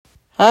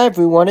Hi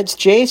everyone, it's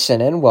Jason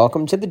and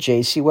welcome to the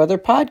JC Weather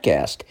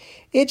Podcast.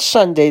 It's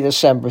Sunday,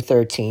 December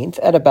 13th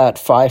at about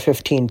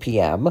 5:15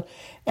 p.m.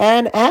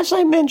 And as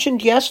I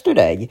mentioned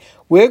yesterday,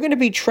 we're going to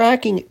be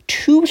tracking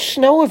 2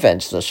 snow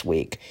events this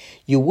week.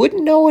 You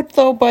wouldn't know it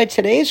though by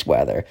today's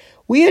weather.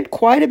 We had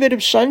quite a bit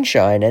of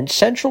sunshine and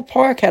Central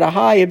Park had a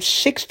high of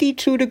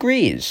 62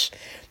 degrees.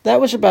 That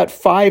was about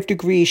 5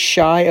 degrees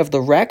shy of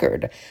the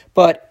record,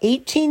 but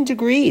 18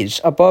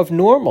 degrees above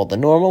normal. The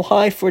normal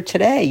high for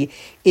today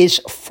is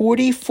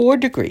 44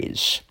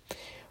 degrees.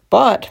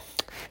 But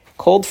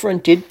cold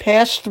front did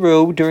pass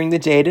through during the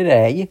day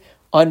today,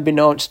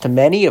 unbeknownst to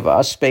many of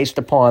us based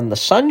upon the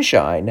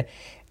sunshine.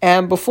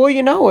 And before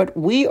you know it,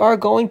 we are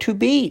going to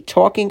be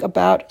talking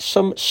about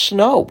some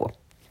snow.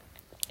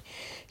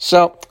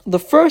 So the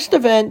first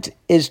event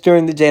is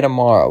during the day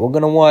tomorrow. We're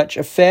going to watch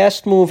a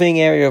fast-moving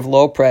area of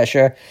low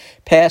pressure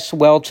pass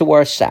well to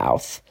our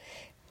south.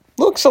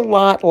 Looks a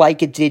lot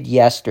like it did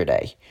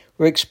yesterday.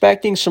 We're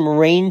expecting some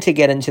rain to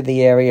get into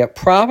the area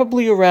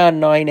probably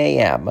around 9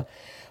 a.m.,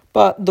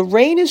 but the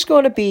rain is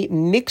going to be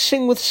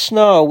mixing with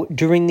snow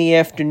during the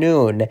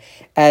afternoon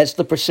as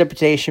the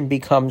precipitation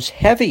becomes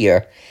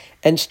heavier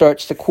and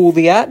starts to cool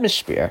the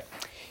atmosphere.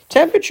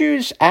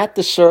 Temperatures at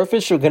the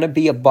surface are going to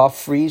be above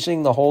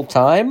freezing the whole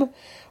time,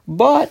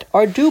 but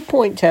our dew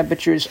point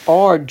temperatures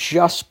are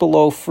just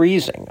below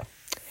freezing.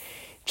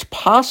 It's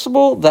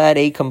possible that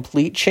a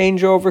complete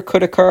changeover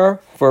could occur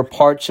for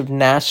parts of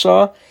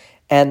Nassau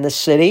and the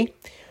city.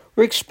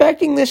 We're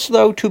expecting this,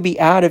 though, to be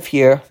out of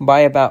here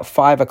by about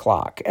 5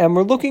 o'clock, and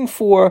we're looking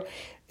for,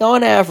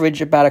 on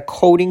average, about a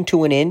coating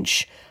to an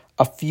inch.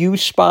 A few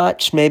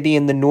spots, maybe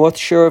in the north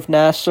shore of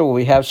Nassau, where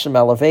we have some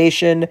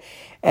elevation,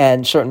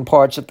 and certain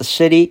parts of the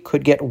city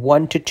could get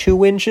 1 to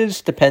 2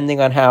 inches, depending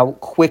on how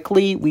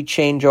quickly we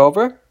change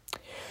over.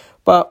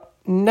 But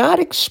not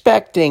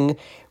expecting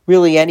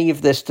really any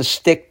of this to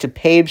stick to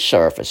paved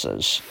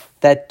surfaces.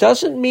 That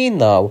doesn't mean,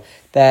 though,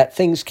 that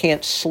things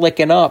can't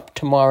slicken up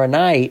tomorrow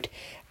night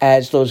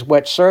as those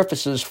wet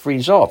surfaces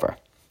freeze over.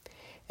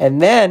 And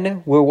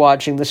then we're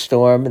watching the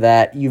storm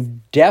that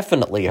you've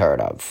definitely heard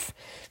of.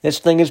 This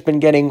thing has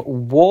been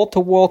getting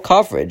wall-to-wall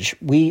coverage.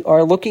 We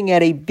are looking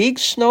at a big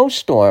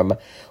snowstorm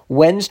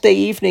Wednesday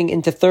evening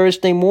into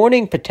Thursday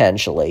morning,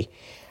 potentially.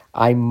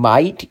 I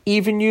might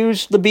even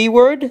use the B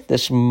word.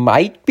 This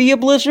might be a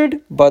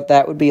blizzard, but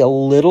that would be a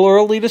little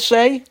early to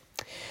say.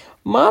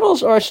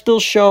 Models are still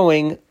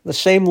showing the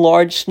same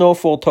large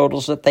snowfall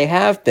totals that they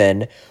have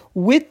been,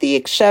 with the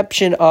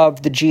exception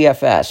of the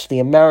GFS, the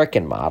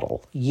American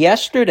model.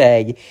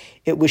 Yesterday,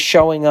 it was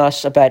showing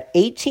us about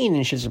 18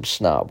 inches of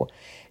snow.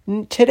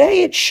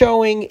 Today, it's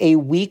showing a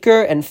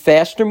weaker and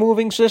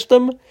faster-moving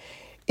system.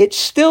 It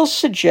still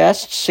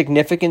suggests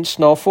significant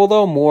snowfall,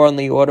 though, more on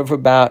the order of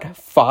about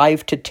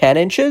 5 to 10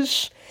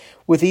 inches,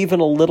 with even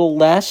a little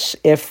less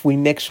if we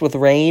mix with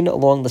rain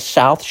along the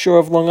south shore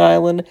of Long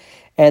Island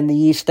and the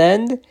East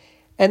End.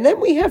 And then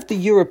we have the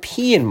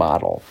European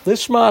model.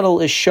 This model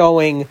is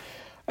showing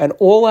an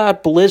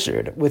all-out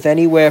blizzard with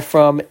anywhere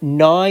from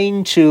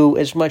 9 to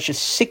as much as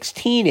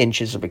 16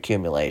 inches of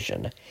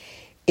accumulation.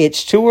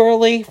 It's too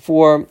early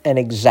for an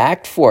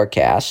exact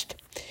forecast.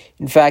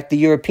 In fact, the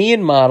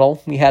European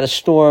model, we had a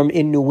storm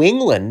in New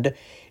England,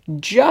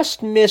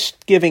 just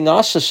missed giving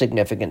us a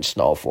significant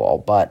snowfall,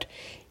 but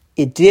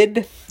it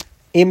did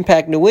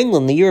impact New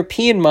England. The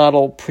European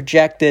model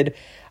projected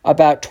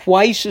about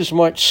twice as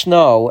much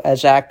snow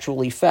as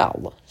actually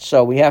fell,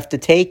 so we have to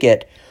take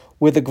it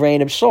with a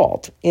grain of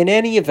salt. In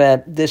any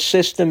event, this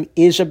system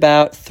is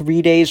about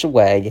 3 days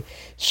away,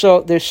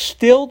 so there's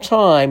still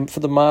time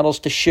for the models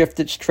to shift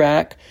its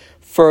track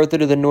further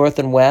to the north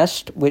and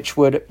west, which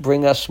would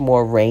bring us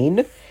more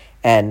rain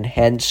and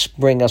hence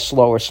bring us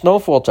lower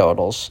snowfall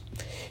totals.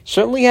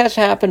 Certainly has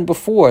happened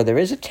before. There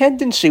is a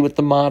tendency with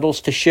the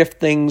models to shift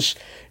things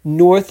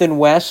north and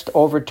west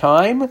over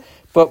time,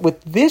 but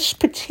with this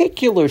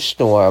particular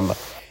storm,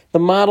 the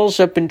models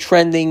have been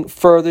trending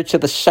further to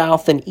the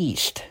south and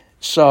east.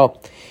 So,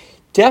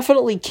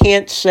 definitely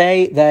can't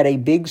say that a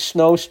big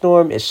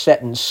snowstorm is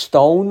set in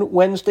stone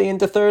Wednesday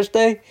into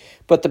Thursday,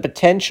 but the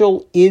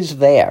potential is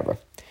there.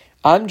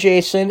 I'm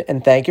Jason,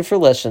 and thank you for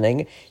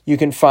listening. You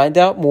can find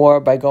out more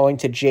by going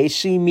to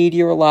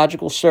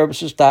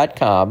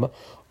jcmeteorologicalservices.com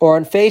or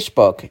on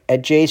Facebook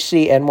at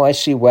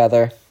JCNYC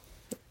Weather,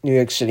 New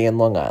York City and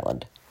Long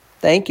Island.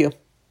 Thank you.